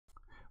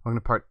Welcome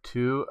to part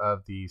 2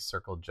 of the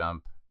Circle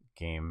Jump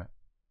game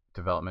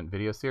development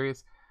video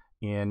series.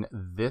 In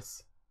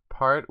this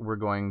part, we're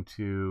going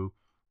to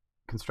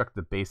construct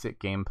the basic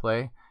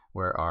gameplay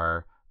where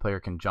our player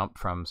can jump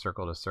from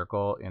circle to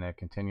circle in a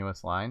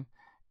continuous line.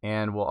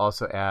 And we'll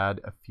also add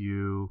a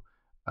few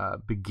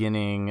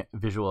beginning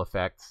visual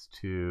effects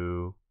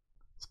to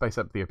spice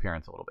up the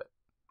appearance a little bit.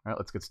 All right,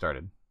 let's get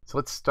started. So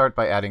let's start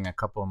by adding a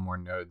couple more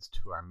nodes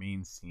to our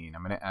main scene.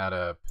 I'm going to add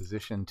a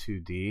position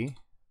 2D.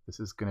 This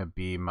is going to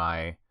be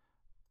my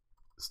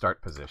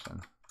start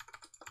position.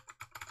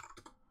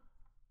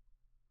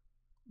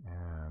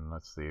 And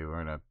let's see,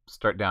 we're going to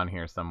start down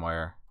here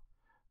somewhere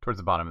towards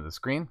the bottom of the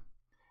screen.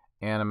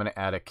 And I'm going to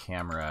add a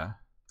camera.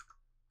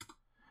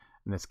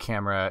 And this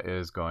camera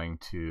is going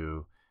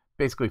to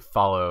basically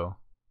follow,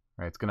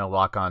 right? It's going to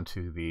lock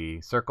onto the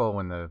circle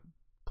when the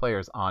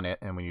player's on it,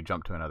 and when you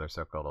jump to another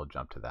circle, it'll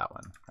jump to that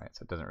one, right?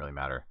 So it doesn't really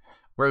matter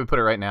where we put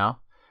it right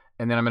now.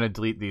 And then I'm going to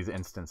delete these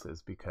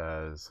instances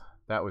because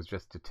that was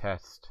just to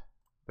test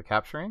the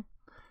capturing.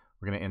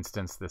 We're going to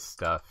instance this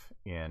stuff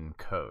in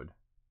code.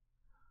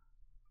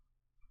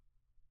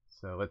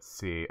 So let's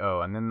see.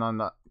 Oh, and then on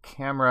the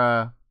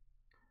camera,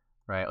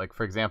 right, like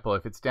for example,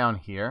 if it's down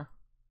here,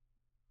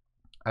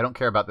 I don't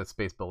care about the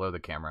space below the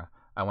camera.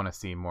 I want to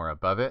see more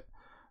above it.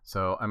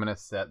 So I'm going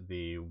to set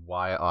the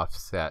Y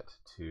offset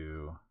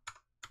to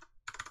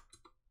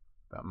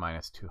about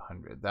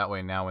 -200. That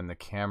way now when the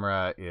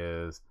camera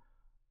is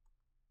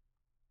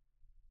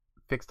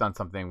fixed on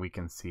something, we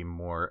can see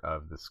more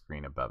of the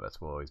screen above us.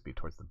 We'll always be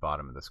towards the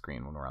bottom of the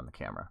screen when we're on the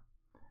camera.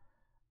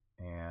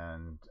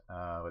 And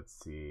let's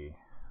see.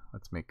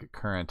 Let's make it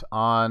current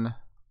on.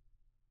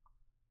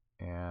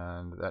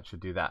 And that should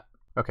do that.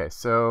 Okay,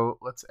 so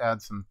let's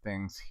add some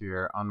things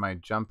here. On my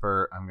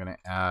jumper, I'm going to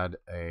add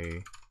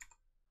a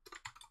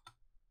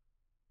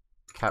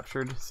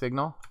captured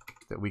signal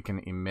that we can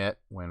emit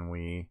when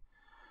we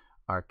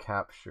are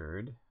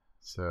captured.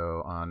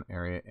 So on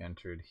area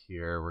entered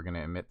here, we're going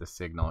to emit the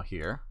signal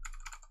here.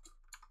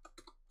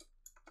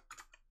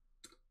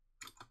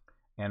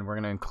 And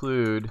we're going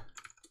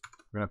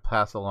to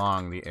pass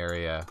along the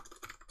area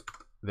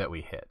that we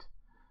hit.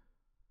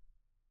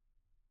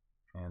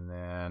 And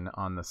then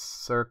on the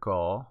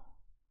circle,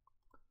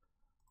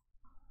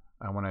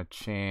 I want to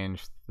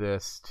change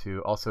this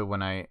to also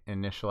when I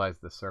initialize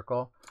the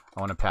circle, I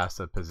want to pass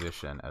a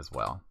position as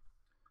well,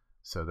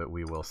 so that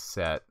we will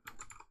set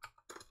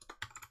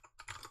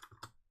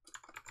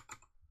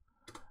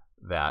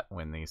that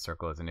when the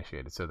circle is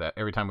initiated, so that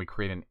every time we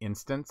create an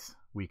instance,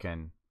 we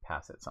can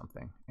pass it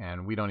something.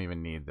 And we don't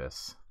even need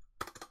this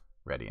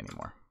ready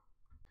anymore.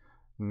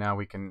 Now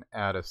we can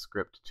add a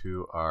script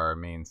to our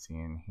main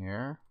scene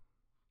here.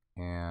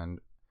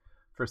 And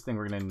first thing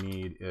we're going to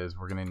need is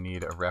we're going to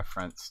need a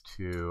reference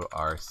to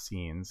our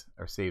scenes,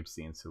 our saved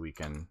scenes, so we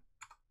can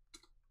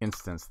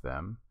instance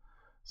them.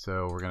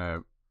 So we're going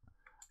to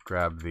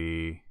grab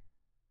the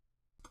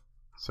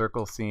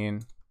circle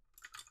scene,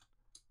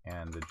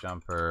 and the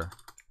jumper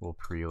will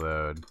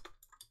preload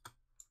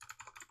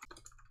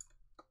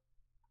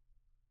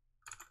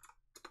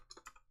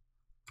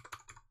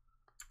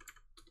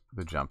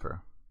the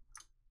jumper.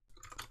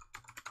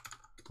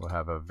 We'll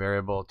have a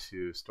variable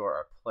to store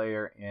our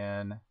player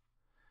in,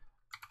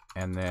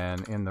 and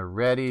then in the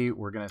ready,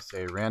 we're going to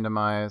say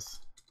randomize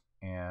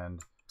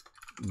and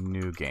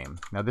new game.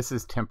 Now this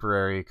is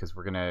temporary because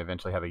we're going to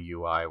eventually have a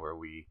UI where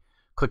we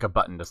click a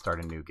button to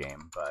start a new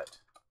game, but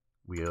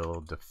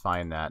we'll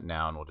define that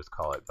now and we'll just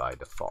call it by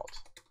default.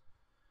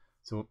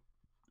 So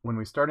when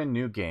we start a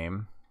new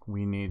game,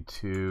 we need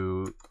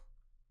to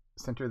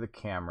center the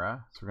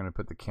camera. So we're going to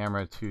put the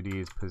camera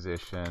 2D's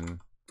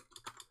position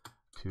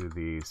to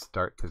the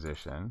start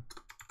position.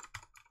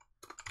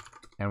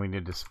 And we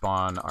need to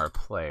spawn our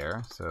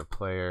player. So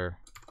player,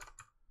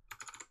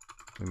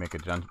 we make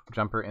a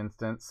jumper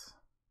instance.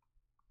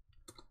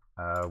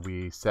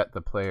 We set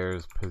the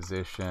player's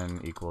position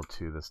equal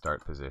to the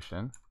start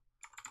position.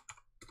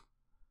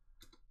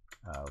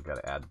 We've got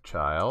to add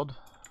child.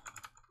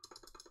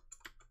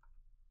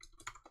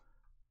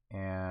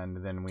 And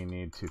then we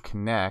need to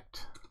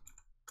connect.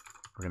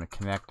 We're going to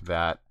connect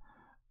that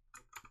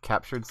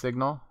captured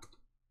signal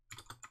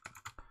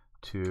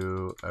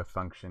to a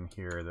function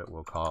here that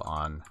we'll call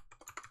on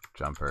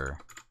jumper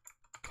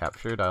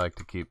captured. I like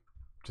to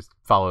just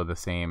follow the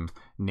same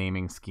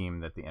naming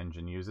scheme that the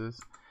engine uses.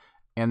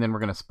 And then we're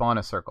going to spawn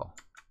a circle,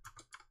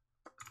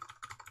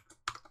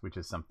 which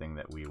is something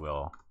that we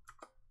will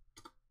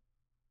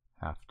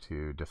have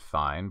to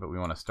define, but we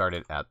want to start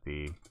it at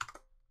the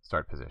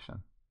start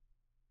position.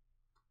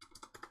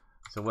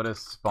 So what does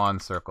spawn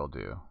circle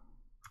do?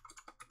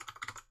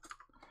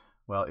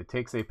 Well, it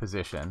takes a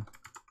position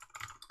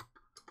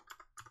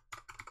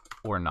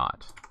or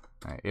not.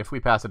 Right? If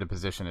we pass it a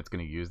position, it's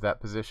going to use that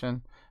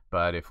position,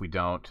 but if we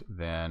don't,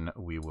 then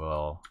we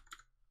will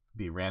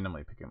be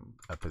randomly picking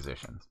a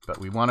position. But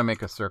we want to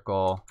make a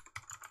circle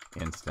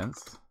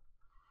instance.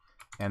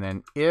 And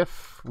then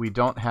if we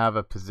don't have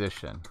a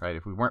position, right,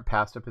 if we weren't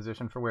passed a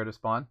position for where to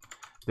spawn,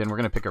 then we're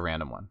going to pick a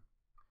random one.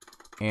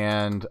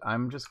 And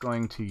I'm just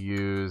going to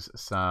use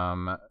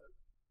some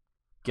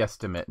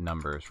guesstimate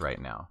numbers right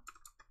now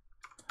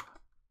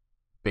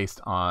based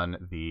on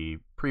the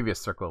previous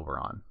circle we're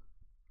on.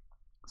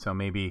 So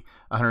maybe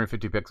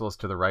 150 pixels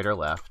to the right or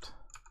left,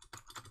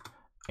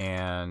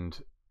 and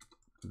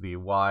the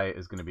Y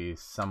is going to be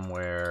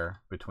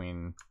somewhere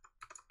between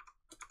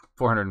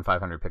 400 and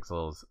 500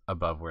 pixels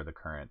above where the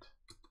current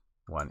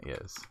one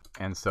is.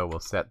 And so we'll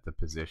set the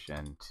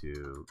position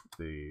to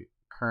the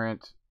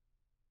current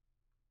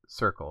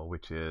circle,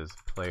 which is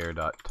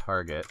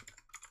player.target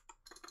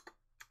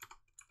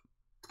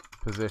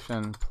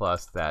position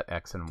plus that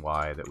X and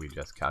Y that we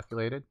just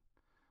calculated.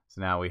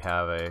 So now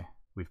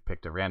we've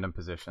picked a random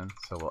position.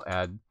 So we'll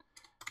add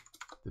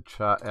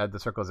the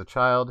circle as a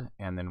child,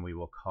 and then we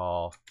will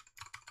call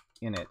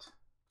init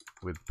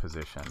with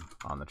position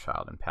on the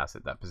child and pass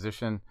it that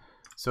position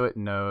so it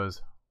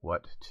knows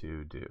what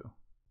to do.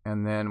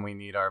 And then we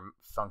need our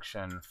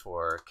function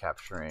for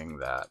capturing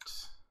that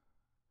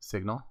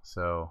signal.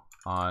 So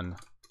on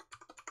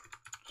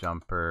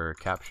jumper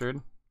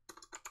captured,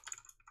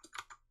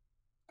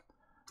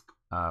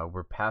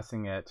 we're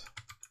passing it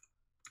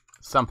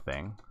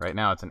something. Right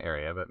now it's an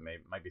area, but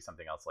might be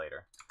something else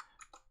later.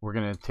 We're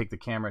going to take the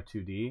camera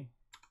 2D,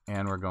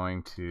 and we're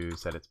going to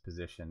set its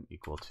position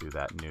equal to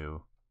that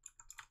new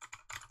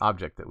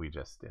object that we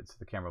just did. So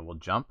the camera will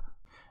jump,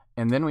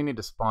 and then we need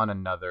to spawn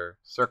another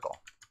circle.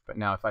 But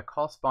now if I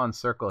call spawn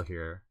circle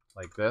here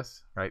like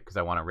this, right, because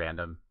I want a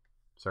random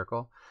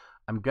circle,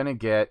 I'm going to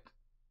get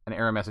an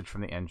error message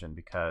from the engine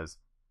because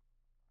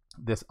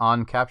this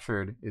on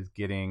captured is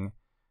getting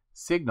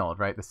signaled,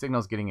 right? The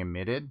signal is getting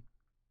emitted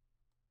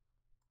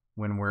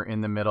when we're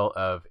in the middle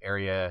of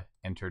area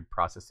entered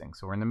processing.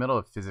 So we're in the middle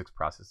of physics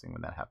processing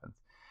when that happens.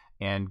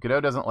 And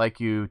Godot doesn't like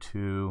you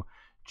to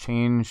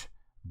change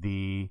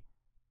the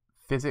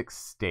physics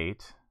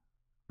state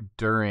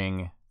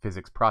during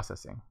physics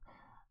processing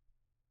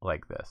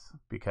like this,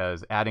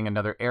 because adding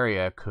another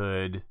area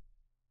could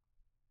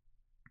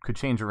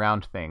change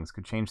around things,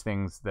 could change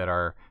things that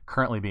are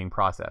currently being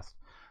processed.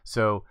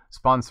 So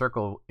spawn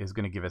circle is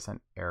going to give us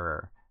an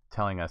error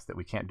telling us that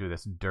we can't do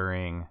this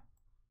during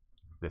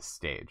this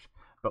stage.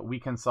 But we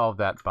can solve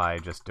that by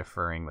just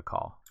deferring the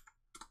call.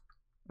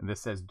 And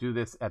this says do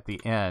this at the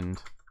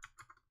end,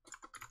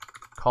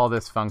 call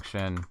this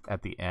function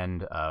at the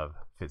end of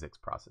physics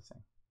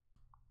processing.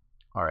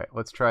 All right,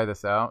 let's try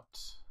this out.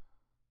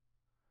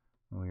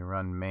 We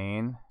run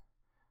main.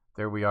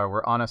 There we are.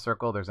 We're on a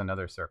circle. There's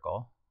another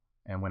circle.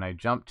 And when I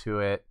jump to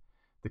it,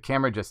 the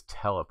camera just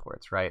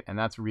teleports, right? And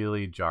that's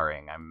really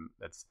jarring.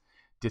 That's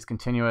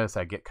discontinuous.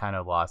 I get kind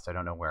of lost. I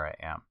don't know where I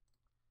am.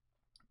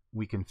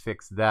 We can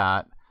fix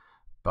that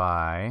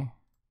by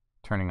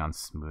turning on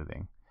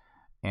smoothing.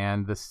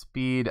 And the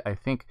speed, I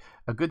think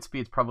a good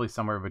speed is probably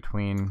somewhere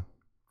between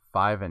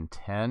 5 and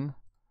 10.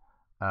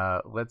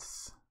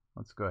 Let's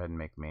go ahead and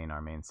make main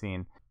our main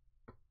scene.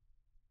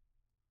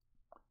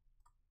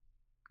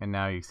 And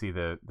now you see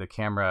the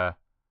camera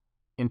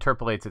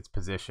interpolates its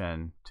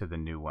position to the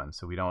new one,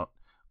 so we don't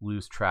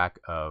lose track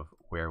of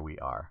where we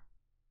are.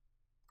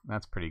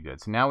 That's pretty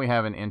good. So now we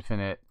have an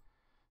infinite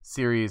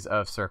series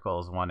of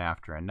circles, one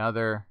after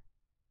another,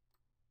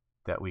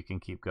 that we can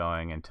keep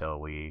going until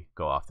we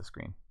go off the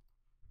screen.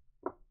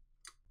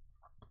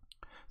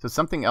 So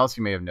something else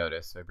you may have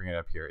noticed, I bring it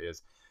up here,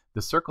 is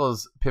the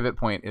circle's pivot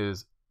point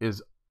is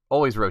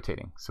always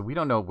rotating. So we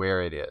don't know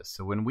where it is.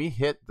 So when we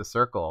hit the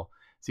circle,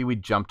 see, we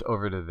jumped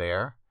over to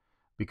there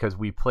because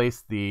we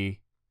placed the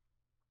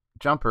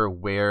jumper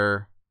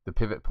where the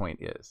pivot point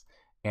is.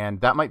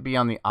 And that might be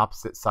on the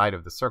opposite side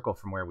of the circle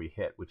from where we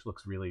hit, which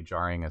looks really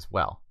jarring as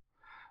well.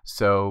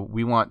 So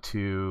we want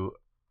to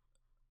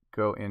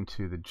go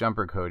into the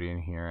jumper code in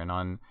here, and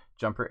on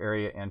jumper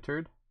area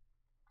entered,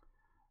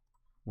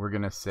 we're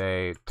going to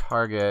say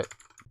target.get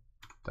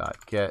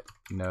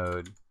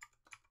node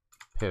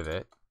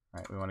pivot.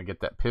 Right, we want to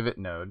get that pivot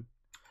node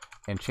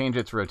and change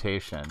its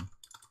rotation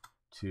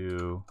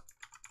to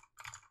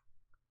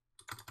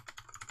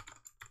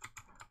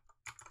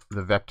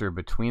the vector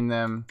between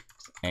them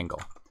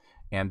angle,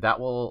 and that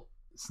will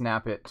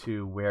snap it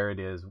to where it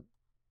is,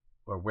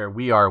 or where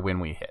we are when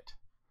we hit.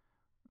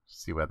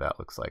 See what that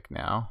looks like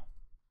now.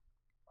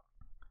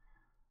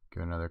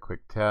 Give another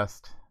quick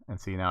test and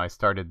see. Now I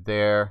started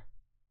there.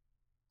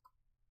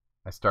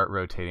 I start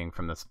rotating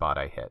from the spot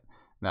I hit.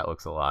 And that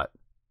looks a lot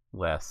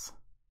less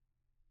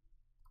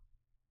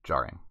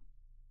jarring.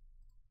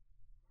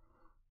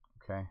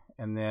 Okay,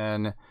 and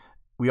then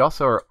we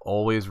also are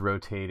always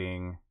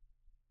rotating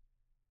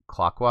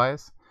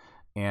clockwise,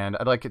 and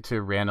I'd like it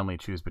to randomly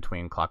choose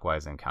between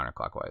clockwise and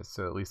counterclockwise,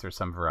 so at least there's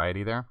some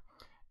variety there.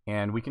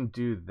 And we can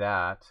do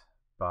that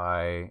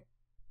by,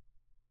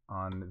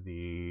 on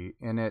the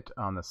init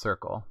on the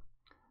circle,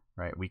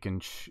 right? We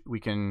can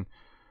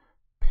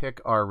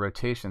pick our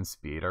rotation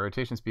speed. Our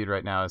rotation speed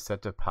right now is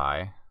set to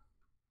pi.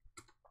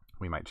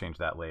 We might change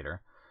that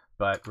later,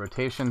 but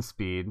rotation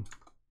speed,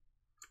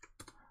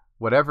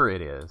 whatever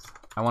it is,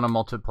 I want to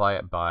multiply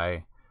it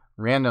by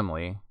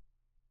randomly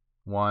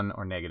 1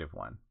 or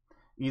 -1.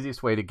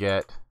 Easiest way to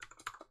get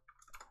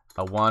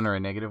a 1 or a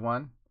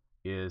 -1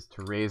 is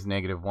to raise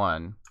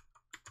 -1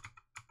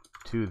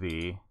 to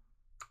the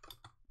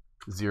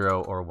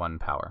 0 or 1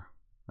 power,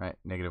 right?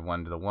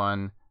 -1 to the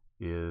 1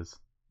 is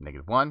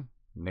 -1,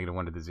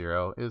 -1 to the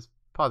 0 is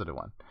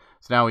 +1.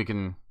 So now we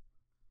can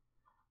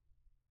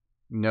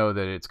know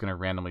that it's going to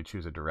randomly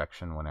choose a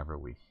direction whenever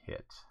we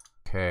hit.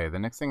 Okay, the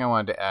next thing I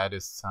wanted to add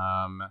is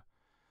some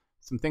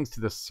things to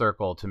the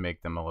circle to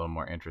make them a little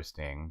more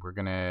interesting. We're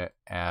going to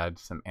add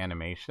some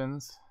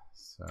animations.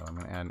 So I'm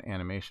going to add an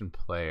animation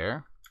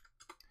player.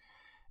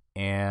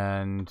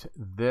 And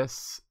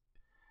this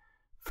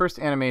first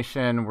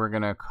animation we're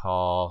going to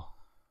call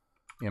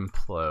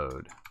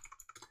implode.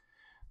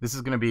 This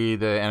is going to be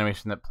the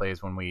animation that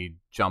plays when we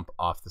jump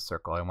off the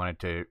circle. I want it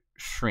to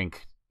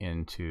shrink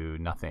into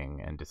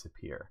nothing and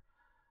disappear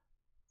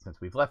since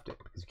we've left it,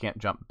 because you can't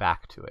jump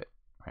back to it,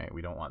 right?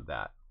 We don't want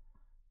that.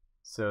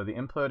 So the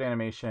implode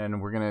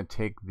animation, we're going to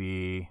take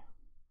the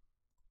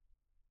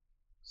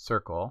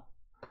circle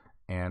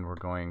and we're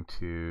going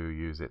to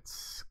use its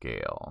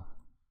scale.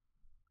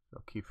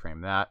 So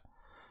keyframe that.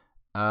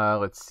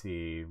 Let's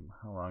see,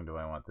 how long do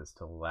I want this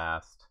to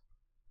last?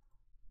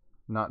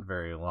 Not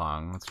very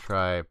long. Let's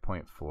try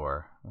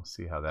 0.4. We'll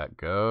see how that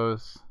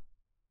goes.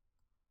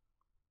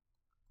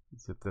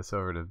 Zip this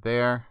over to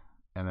there,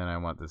 and then I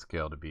want the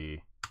scale to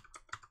be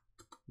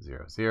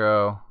 0,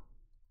 0.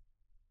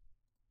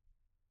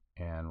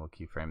 And we'll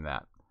keyframe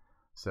that.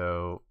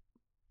 So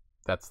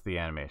that's the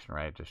animation,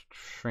 right? It just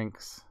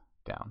shrinks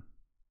down.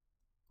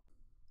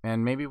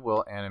 And maybe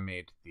we'll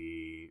animate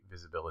the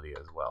visibility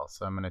as well.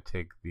 So I'm going to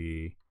take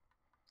the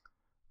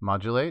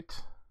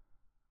modulate,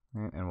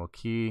 right, and we'll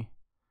key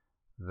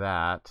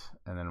that,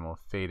 and then we'll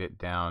fade it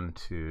down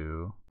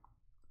to,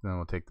 then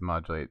we'll take the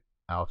modulate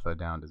alpha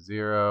down to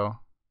 0,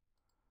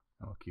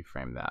 and we'll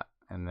keyframe that.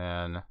 And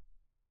then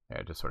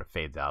it just sort of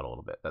fades out a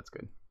little bit. That's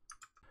good.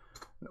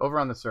 Over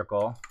on the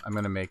circle, I'm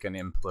going to make an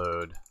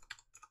implode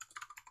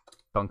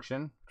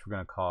function, which we're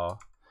going to call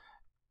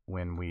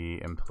when we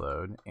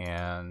implode,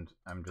 and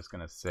I'm just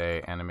going to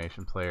say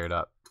animation player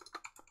dot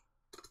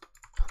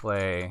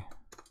play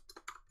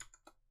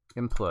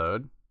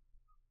implode.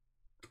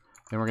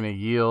 Then we're going to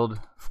yield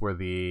for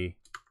the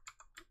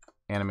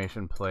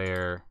animation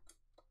player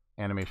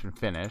animation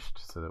finished,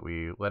 so that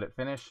we let it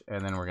finish,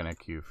 and then we're going to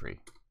cue free.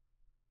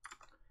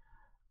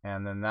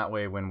 And then that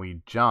way when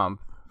we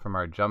jump from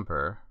our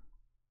jumper,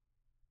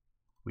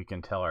 we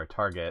can tell our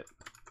target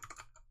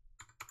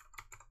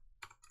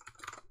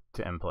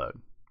to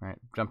implode. Right?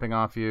 Jumping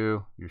off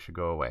you, you should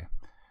go away.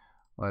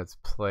 Let's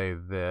play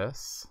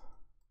this.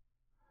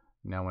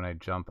 Now when I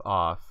jump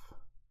off,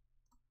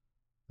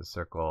 the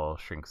circle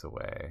shrinks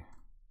away.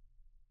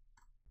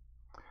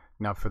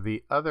 Now for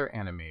the other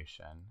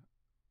animation,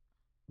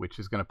 which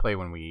is going to play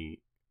when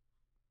we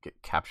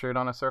get captured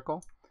on a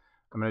circle,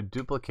 I'm going to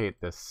duplicate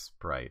this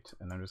sprite,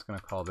 and I'm just going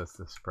to call this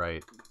the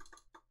sprite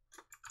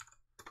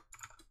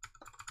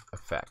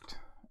effect.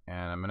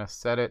 And I'm going to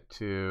set it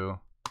to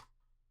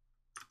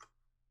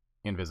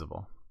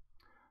invisible.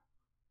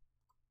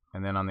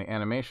 And then on the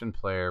animation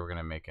player, we're going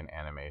to make an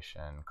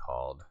animation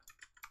called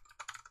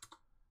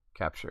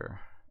capture.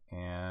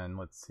 And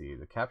let's see,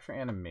 the capture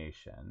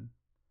animation,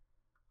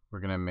 we're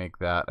going to make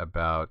that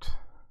about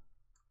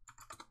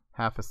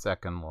half a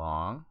second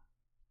long.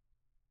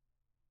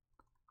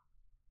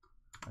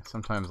 I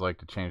sometimes like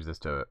to change this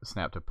to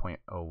snap to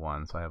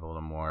 0.01, so I have a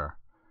little more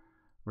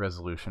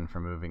resolution for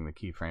moving the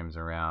keyframes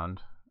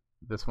around.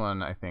 This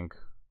one, I think,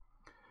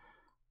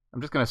 I'm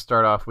just going to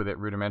start off with it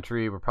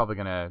rudimentary. We're probably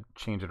going to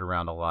change it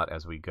around a lot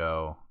as we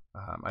go.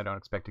 I don't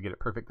expect to get it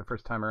perfect the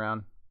first time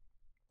around,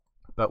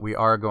 but we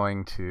are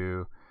going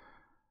to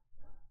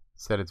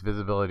set its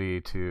visibility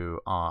to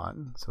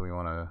on. So we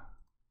want to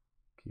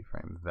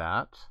keyframe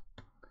that.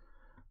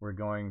 We're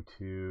going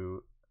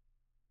to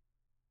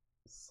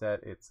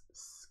set its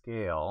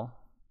scale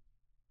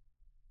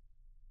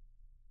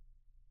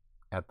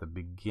at the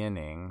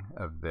beginning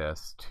of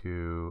this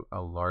to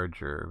a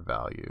larger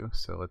value.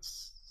 So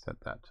let's set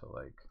that to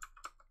like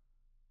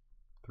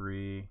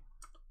 3,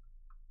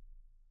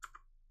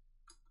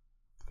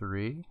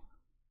 3.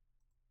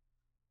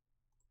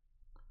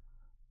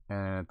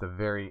 And at the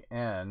very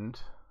end,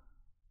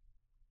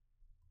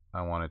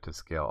 I want it to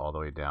scale all the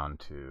way down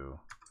to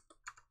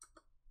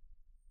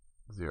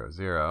 0,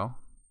 0.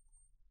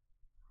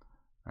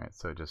 All right,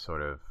 so it just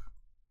sort of,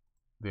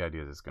 the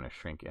idea is it's going to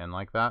shrink in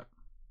like that.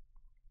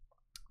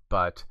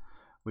 But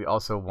we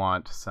also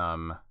want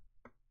some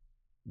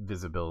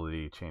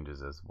visibility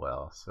changes as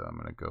well. So I'm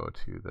going to go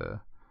to the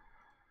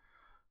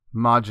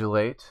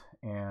modulate,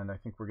 and I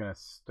think we're going to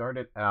start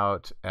it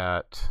out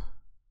at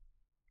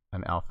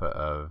an alpha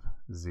of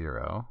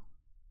 0.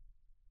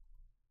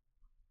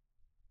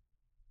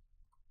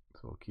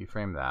 So we'll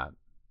keyframe that.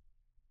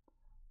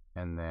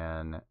 And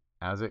then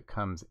as it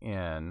comes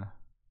in,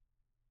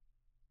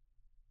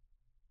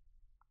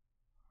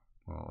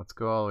 well, let's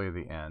go all the way to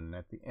the end.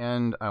 At the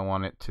end, I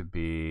want it to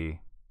be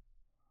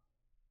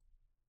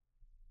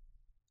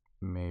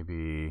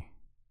maybe,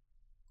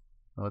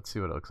 well, let's see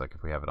what it looks like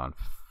if we have it on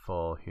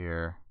full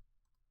here.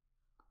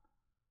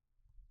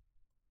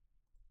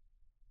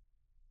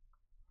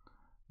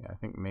 Yeah, I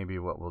think maybe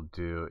what we'll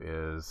do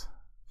is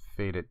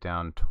fade it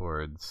down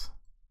towards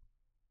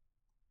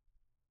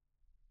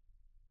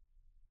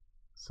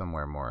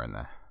somewhere more in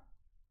the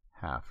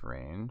half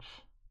range.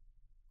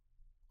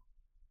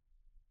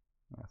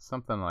 Yeah,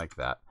 something like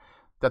that.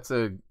 That's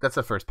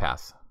a first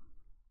pass.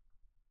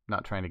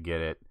 Not trying to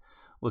get it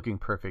looking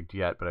perfect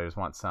yet, but I just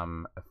want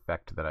some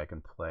effect that I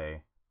can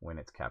play when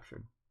it's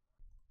captured.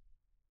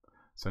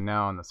 So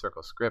now on the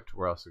circle script,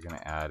 we're also going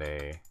to add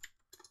a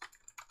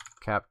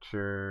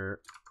capture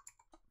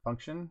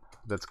function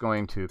that's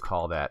going to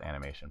call that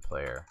animation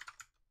player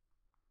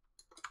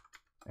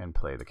and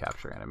play the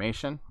capture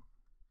animation.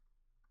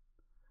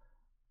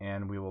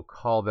 And we will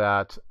call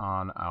that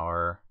on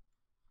our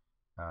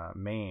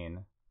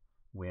main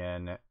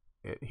when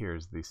it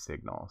hears the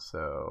signal.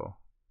 So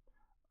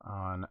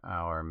on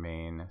our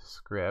main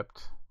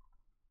script,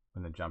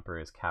 when the jumper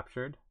is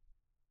captured,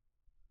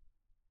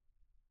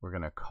 we're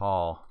going to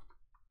call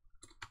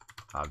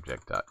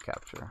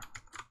object.capture,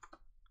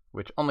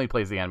 which only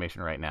plays the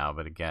animation right now,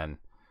 but again,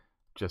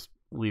 just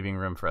leaving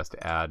room for us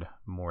to add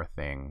more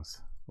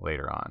things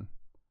later on.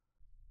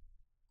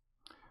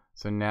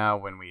 So now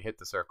when we hit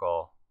the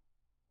circle,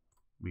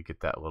 we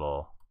get that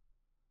little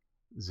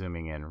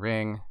zooming in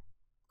ring,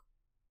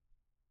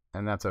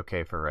 and that's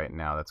okay for right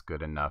now. That's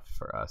good enough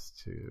for us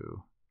to,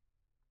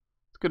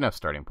 it's a good enough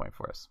starting point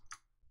for us.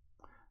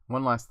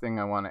 One last thing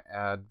I want to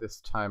add this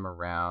time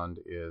around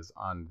is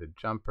on the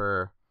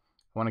jumper,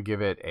 I want to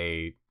give it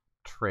a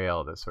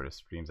trail that sort of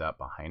streams out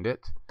behind it.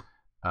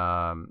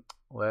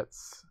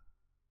 Let's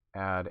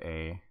add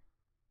we're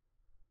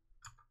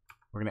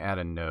going to add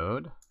a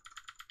node.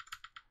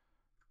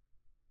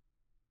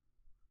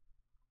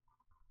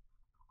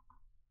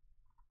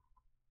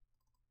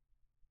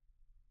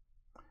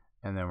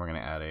 And then we're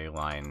going to add a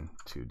line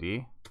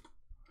 2D.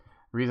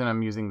 The reason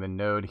I'm using the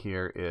node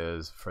here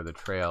is for the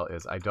trail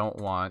is I don't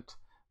want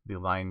the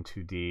line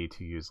 2D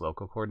to use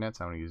local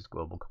coordinates. I want to use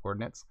global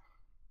coordinates.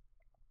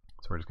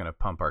 So we're just going to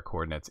pump our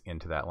coordinates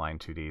into that line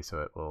 2D so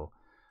it will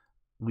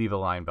leave a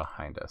line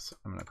behind us.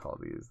 I'm going to call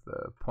these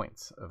the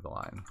points of the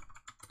line.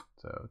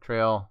 So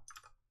trail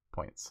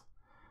points.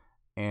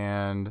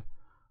 And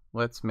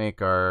let's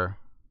make our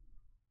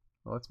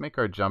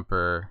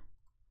jumper,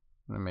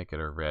 I'm going to make it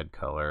a red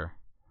color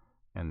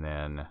and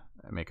then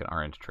make an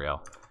orange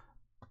trail.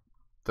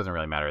 Doesn't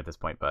really matter at this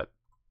point, but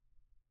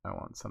I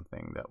want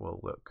something that will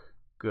look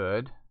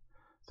good.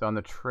 So on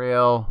the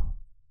trail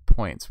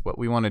points, what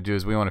we want to do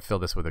is we want to fill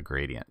this with a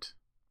gradient.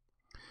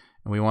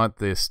 And we want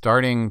the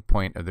starting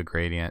point of the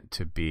gradient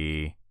to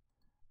be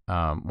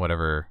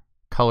whatever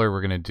color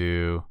we're going to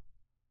do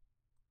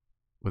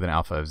with an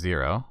alpha of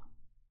 0.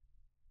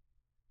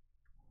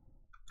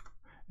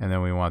 And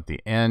then we want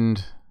the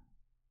end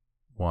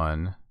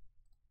one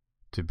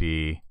to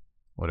be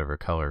whatever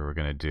color we're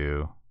going to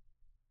do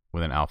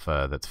with an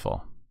alpha that's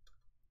full.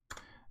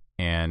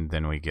 And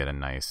then we get a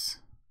nice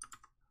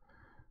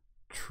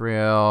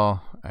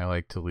trail. I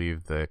like to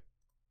leave the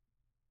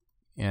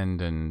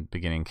end and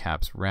beginning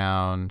caps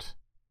round.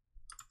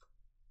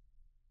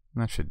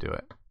 And that should do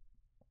it.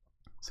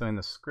 So in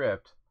the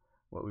script,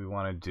 what we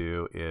want to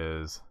do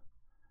is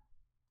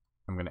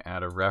I'm going to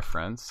add a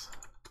reference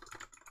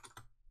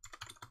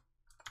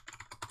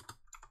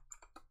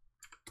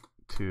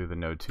to the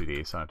node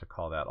 2D, so I don't have to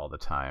call that all the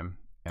time.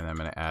 And I'm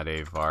going to add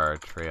a var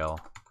trail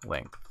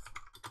length.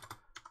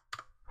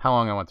 How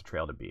long I want the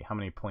trail to be, how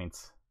many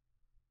points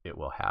it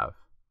will have.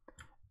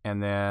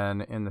 And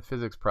then in the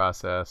physics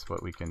process,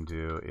 what we can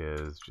do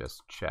is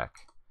just check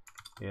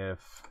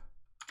if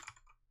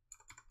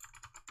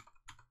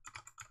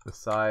the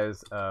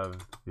size of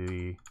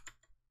the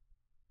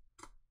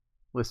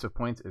list of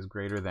points is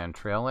greater than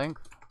trail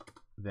length,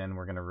 then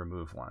we're going to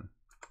remove one.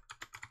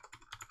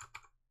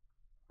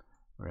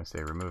 We're going to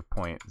say remove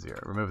point 0.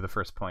 Remove the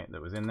first point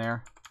that was in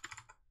there,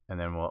 and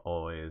then we'll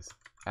always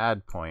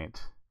add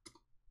point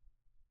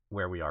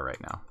where we are right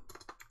now.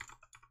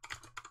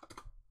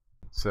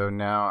 So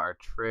now our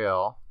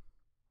trail,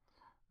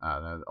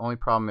 the only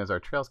problem is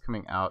our trail's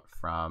coming out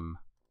from,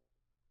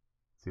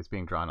 see, it's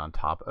being drawn on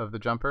top of the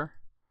jumper.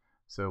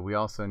 So we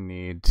also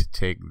need to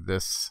take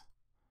this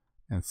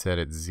and set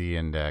its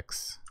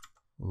z-index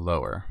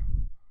lower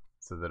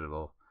so that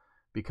it'll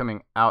be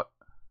coming out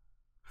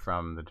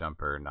from the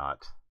jumper,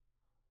 not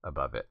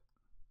above it.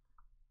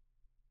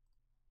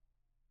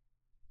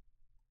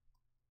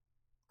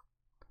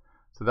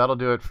 So that'll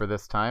do it for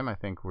this time. I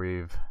think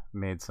we've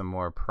made some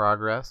more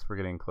progress. We're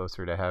getting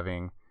closer to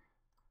having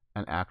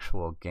an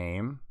actual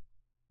game.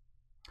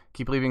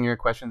 Keep leaving your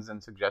questions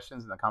and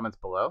suggestions in the comments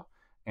below,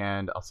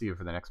 and I'll see you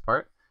for the next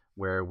part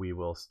where we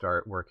will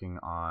start working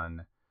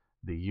on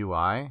the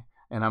UI.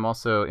 And I'm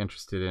also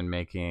interested in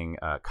making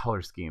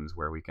color schemes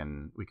where we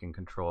can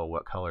control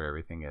what color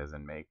everything is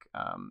and make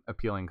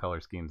appealing color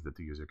schemes that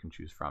the user can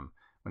choose from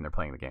when they're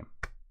playing the game.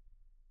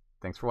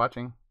 Thanks for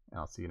watching, and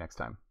I'll see you next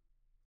time.